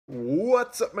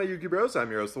What's up, my Yuki Bros?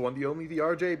 I'm your host, the one, the only, the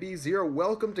RJB0.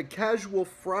 Welcome to Casual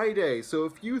Friday. So, a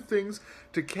few things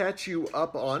to catch you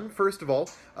up on. First of all,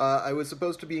 I was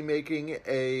supposed to be making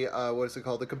a,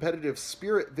 a competitive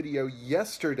spirit video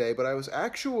yesterday, but I was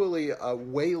actually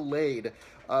waylaid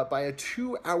by a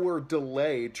 2-hour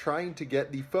delay trying to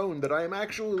get the phone that I am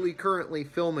actually currently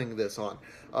filming this on.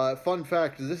 Fun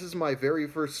fact, this is my very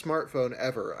first smartphone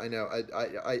ever. I know,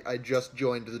 I just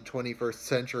joined the 21st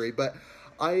century, but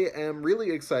I am really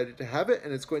excited to have it,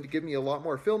 and it's going to give me a lot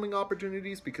more filming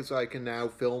opportunities because I can now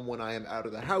film when I am out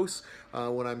of the house,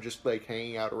 when I'm just like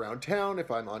hanging out around town, if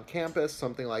I'm on campus,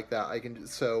 something like that. I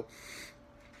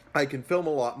can film a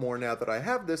lot more now that I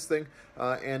have this thing,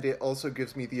 and it also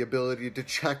gives me the ability to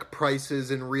check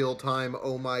prices in real time.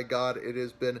 Oh my god, it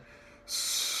has been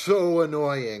so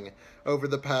annoying over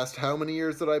the past how many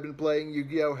years that I've been playing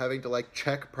Yu-Gi-Oh! Having to like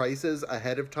check prices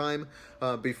ahead of time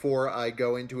before I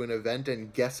go into an event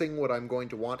and guessing what I'm going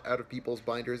to want out of people's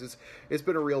binders. It's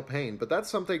been a real pain, but that's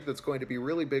something that's going to be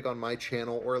really big on my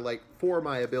channel, or like for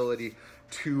my ability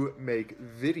to make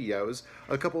videos.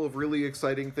 A couple of really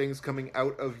exciting things coming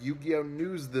out of Yu-Gi-Oh!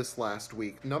 News this last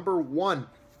week. Number one,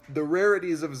 the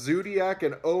rarities of Zoodiac,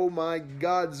 and oh my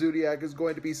god, Zoodiac is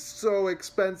going to be so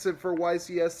expensive for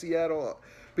YCS Seattle,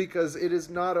 because it is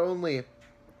not only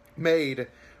made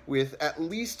with at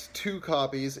least 2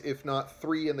 copies, if not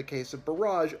 3 in the case of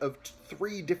Barrage, of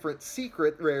 3 different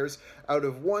secret rares out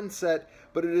of 1 set,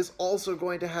 but it is also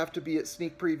going to have to be at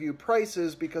sneak preview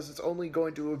prices because it's only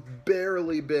going to have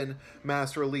barely been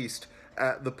mass released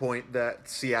at the point that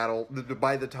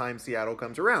by the time Seattle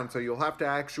comes around. So you'll have to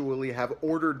actually have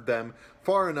ordered them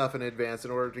far enough in advance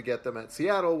in order to get them at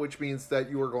Seattle, which means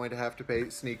that you are going to have to pay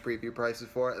sneak preview prices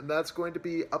for it, and that's going to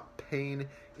be a pain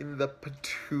in the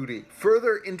patootie.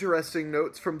 Further interesting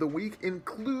notes from the week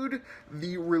include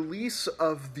the release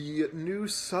of the new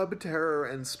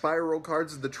Subterror and Spiral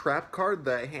cards, the trap card,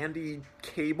 the handy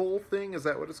cable thing, is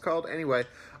that what it's called? Anyway,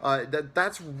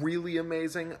 that's really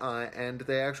amazing, and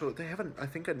they have, I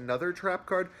think, another trap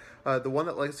card, the one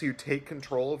that lets you take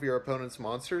control of your opponent's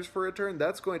monsters for a turn.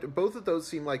 Both of those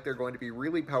seem like they're going to be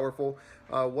really powerful.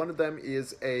 One of them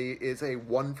is a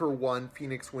 1-for-1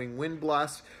 Phoenix Wing Wind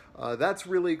Blast. That's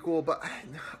really cool, but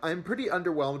I'm pretty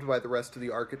underwhelmed by the rest of the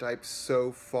archetypes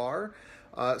so far.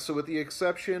 So with the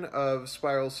exception of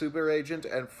Spiral Super Agent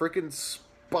and frickin'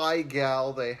 Spy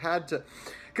Gal, they had to...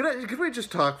 Could we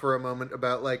just talk for a moment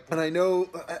about, like, and I know,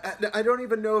 I don't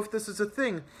even know if this is a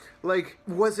thing, like,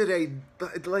 was it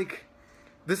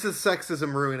this is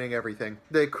sexism ruining everything.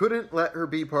 They couldn't let her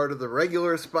be part of the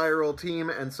regular Spiral team,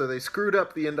 and so they screwed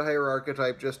up the entire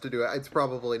archetype just to do it. It's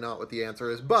probably not what the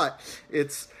answer is, but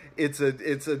it's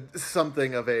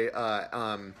something of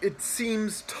a, it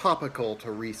seems topical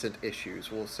to recent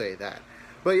issues, we'll say that.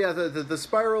 But yeah, the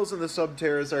Spirals and the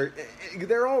Subterrors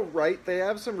they're all right. They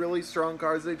have some really strong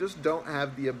cards. They just don't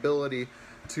have the ability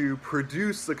to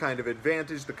produce the kind of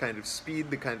advantage, the kind of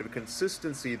speed, the kind of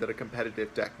consistency that a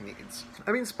competitive deck needs.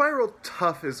 I mean, Spiral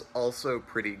Tough is also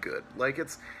pretty good. Like,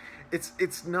 it's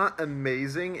not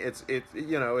amazing. It's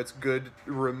good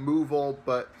removal,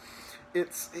 but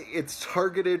it's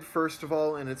targeted, first of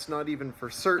all, and it's not even for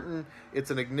certain. It's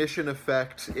an ignition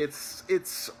effect.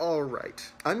 It's all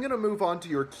right. I'm gonna move on to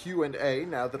your Q&A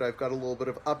now that I've got a little bit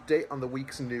of update on the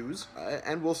week's news,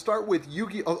 and we'll start with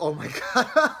Yu-Gi-Oh! Oh my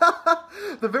god!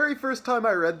 The very first time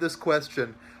I read this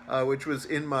question, which was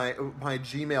in my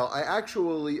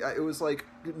Gmail, it was like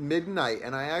midnight,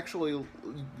 and I actually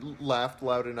laughed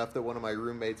loud enough that one of my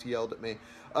roommates yelled at me.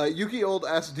 Yuki Old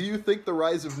asks, do you think the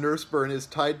rise of Nurse Burn is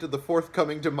tied to the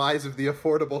forthcoming demise of the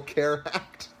Affordable Care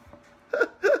Act?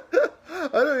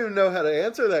 I don't even know how to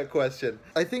answer that question.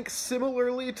 I think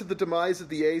similarly to the demise of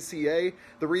the ACA,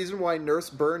 the reason why Nurse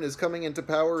Burn is coming into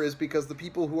power is because the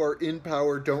people who are in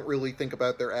power don't really think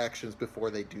about their actions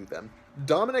before they do them.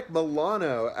 Dominic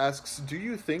Milano asks, do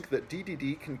you think that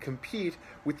DDD can compete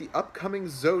with the upcoming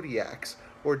Zodiacs,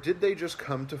 or did they just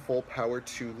come to full power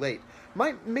too late?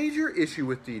 My major issue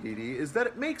with DDD is that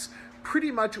it makes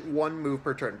pretty much 1 move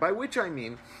per turn, by which I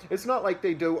mean, it's not like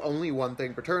they do only 1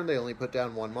 thing per turn, they only put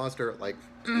down 1 monster, like,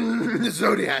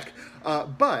 Zodiac,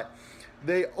 but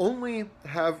they only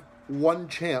have 1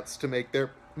 chance to make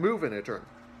their move in a turn.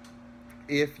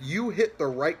 If you hit the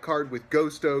right card with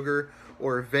Ghost Ogre,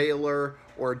 or Veiler,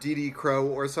 or DD Crow,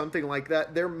 or something like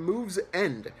that, their moves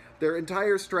end. Their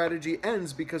entire strategy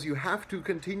ends because you have to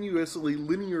continuously,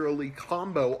 linearly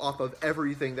combo off of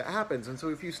everything that happens. And so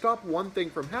if you stop one thing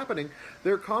from happening,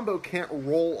 their combo can't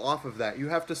roll off of that. You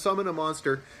have to summon a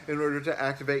monster in order to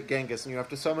activate Genghis, and you have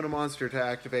to summon a monster to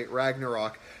activate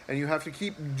Ragnarok, and you have to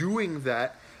keep doing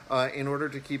that in order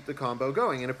to keep the combo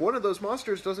going. And if one of those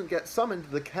monsters doesn't get summoned,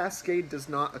 the cascade does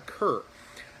not occur.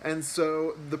 And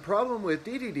so the problem with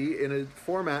DDD in a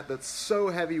format that's so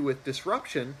heavy with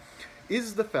disruption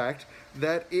is the fact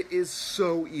that it is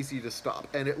so easy to stop,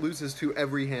 and it loses to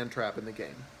every hand trap in the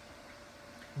game.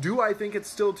 Do I think it's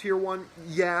still tier 1?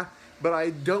 Yeah, but I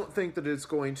don't think that it's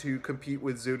going to compete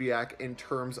with Zoodiac in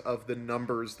terms of the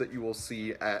numbers that you will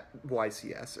see at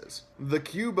YCSs. The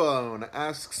Cubone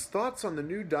asks, thoughts on the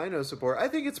new Dino support? I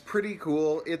think it's pretty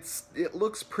cool. It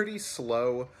looks pretty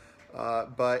slow,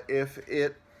 but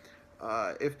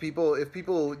if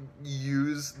people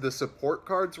use the support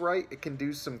cards right, it can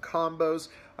do some combos.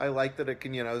 I like that it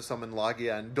can, summon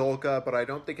Logia and Dolka, but I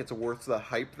don't think it's worth the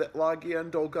hype that Logia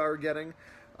and Dolka are getting.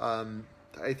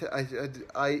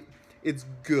 It's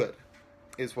good,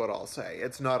 is what I'll say.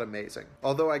 It's not amazing.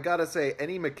 Although I gotta say,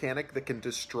 any mechanic that can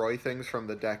destroy things from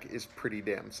the deck is pretty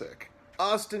damn sick.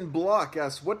 Austin Block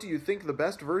asks, what do you think the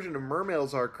best version of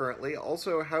Mermails are currently?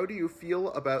 Also, how do you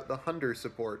feel about the Hunter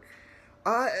support?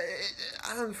 For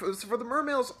the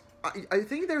Mermails, I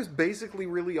think there's basically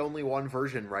really only one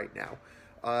version right now.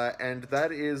 And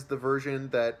that is the version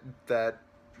that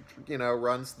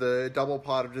runs the double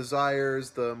Pot of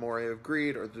Desires, the Moray of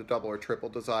Greed, or the double or triple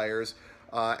Desires,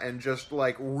 and just,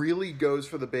 really goes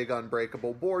for the big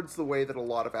unbreakable boards the way that a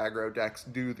lot of aggro decks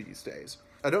do these days.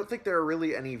 I don't think there are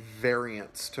really any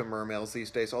variants to Mermails these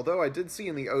days, although I did see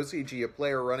in the OCG a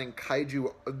player running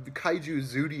Kaiju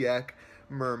Zoodiac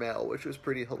Mermail, which was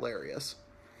pretty hilarious.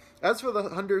 As for the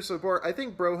Hunter support, I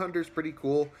think Bro Hunter's pretty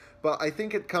cool, but I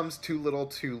think it comes too little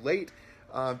too late,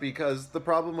 because the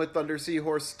problem with Thunder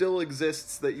Seahorse still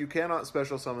exists that you cannot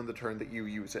special summon the turn that you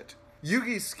use it.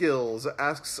 Yugi Skills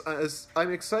asks,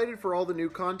 I'm excited for all the new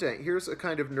content. Here's a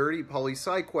kind of nerdy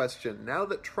poli-sci question. Now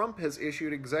that Trump has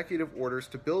issued executive orders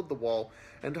to build the wall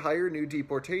and hire new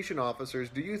deportation officers,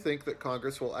 do you think that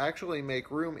Congress will actually make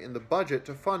room in the budget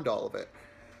to fund all of it?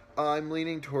 I'm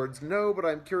leaning towards no, but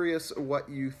I'm curious what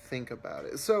you think about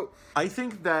it. So, I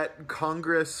think that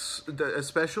Congress,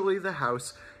 especially the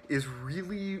House, is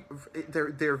really,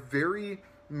 they're very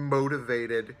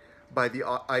motivated by the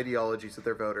ideologies of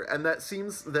their voter, and that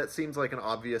seems like an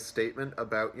obvious statement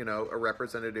about a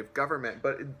representative government,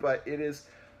 but it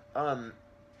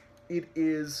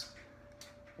is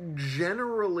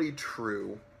generally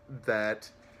true that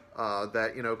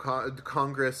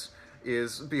Congress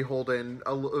is beholden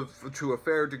to a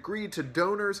fair degree to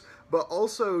donors, but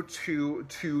also to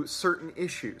certain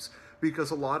issues, because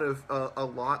a lot of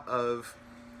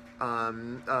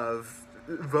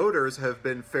voters have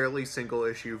been fairly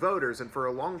single-issue voters, and for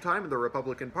a long time in the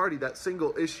Republican Party, that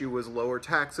single issue was lower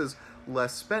taxes,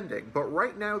 less spending. But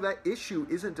right now, that issue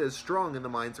isn't as strong in the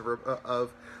minds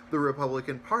of the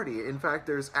Republican Party. In fact,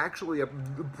 there's actually a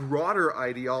broader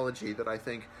ideology that I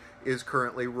think is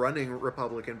currently running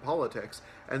Republican politics,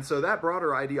 and so that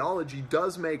broader ideology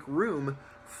does make room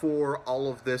for all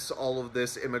of this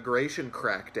immigration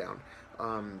crackdown.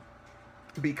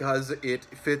 Because it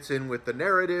fits in with the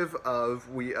narrative of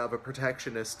a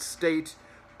protectionist state,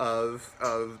 of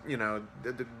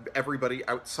everybody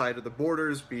outside of the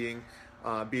borders being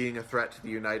a threat to the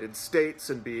United States,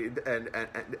 and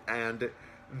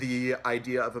the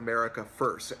idea of America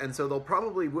first. And so they'll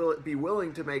probably be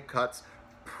willing to make cuts,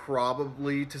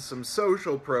 probably to some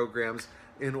social programs,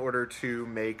 in order to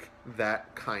make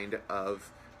that kind of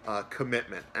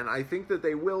commitment. And I think that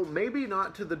they will, maybe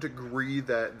not to the degree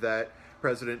that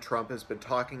President Trump has been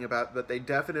talking about, but I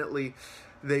definitely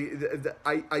think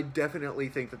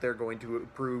that they're going to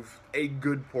approve a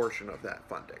good portion of that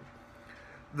funding.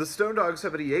 The Stone Dog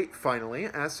 78 finally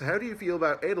asks, how do you feel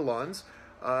about Eidolons?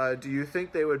 Do you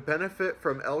think they would benefit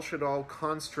from El Shaddoll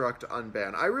Construct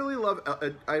unban? I really love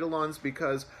Eidolons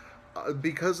because of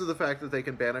the fact that they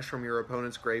can banish from your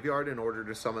opponent's graveyard in order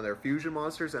to summon their fusion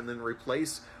monsters and then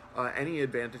replace any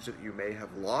advantage that you may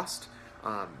have lost.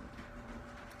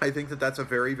 I think that that's a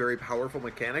very, very powerful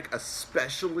mechanic,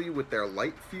 especially with their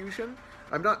light fusion.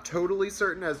 I'm not totally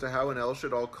certain as to how an El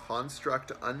Shaddoll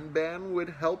Construct unban would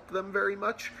help them very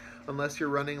much, unless you're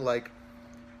running,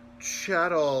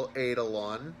 Shaddoll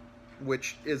Eidolon,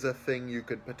 which is a thing you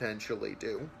could potentially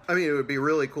do. I mean, it would be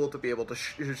really cool to be able to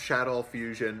Shaddoll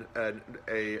fusion an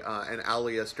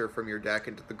Aliaster from your deck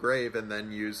into the grave and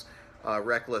then use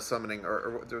Reckless Summoning,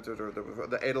 or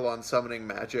the Eidolon Summoning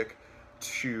Magic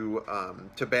to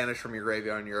banish from your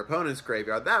graveyard and your opponent's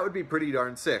graveyard. That would be pretty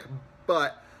darn sick,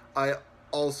 but I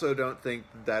also don't think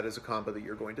that is a combo that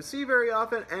you're going to see very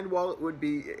often, and while it would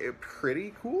be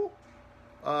pretty cool,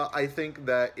 I think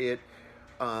that it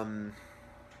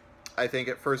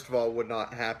first of all would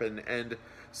not happen, and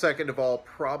Second of all,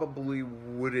 probably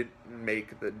wouldn't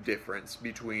make the difference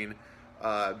between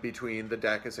the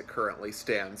deck as it currently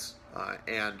stands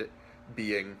and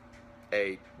being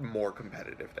a more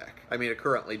competitive deck. I mean, it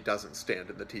currently doesn't stand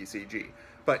in the TCG,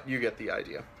 but you get the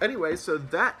idea. Anyway, so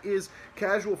that is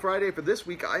Casual Friday for this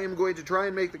week. I am going to try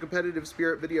and make the Competitive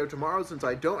Spirit video tomorrow since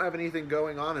I don't have anything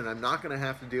going on and I'm not going to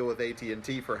have to deal with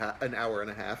AT&T for an hour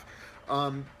and a half.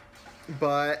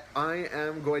 But I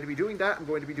am going to be doing that. I'm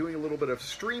going to be doing a little bit of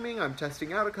streaming. I'm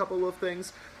testing out a couple of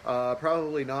things.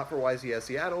 Probably not for YCS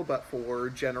Seattle, but for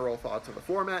general thoughts on the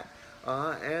format.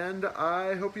 And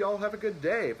I hope you all have a good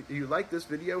day. If you like this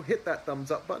video, hit that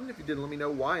thumbs up button. If you did, let me know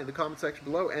why in the comment section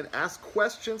below, and ask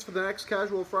questions for the next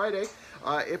Casual Friday.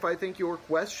 If I think your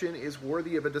question is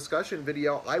worthy of a discussion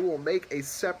video, I will make a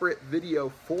separate video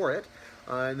for it.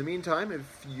 In the meantime,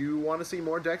 if you want to see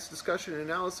more decks discussion,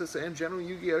 analysis, and general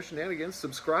Yu-Gi-Oh! Shenanigans,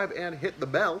 subscribe and hit the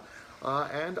bell.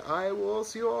 And I will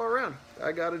see you all around.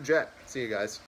 I got a jet. See you guys.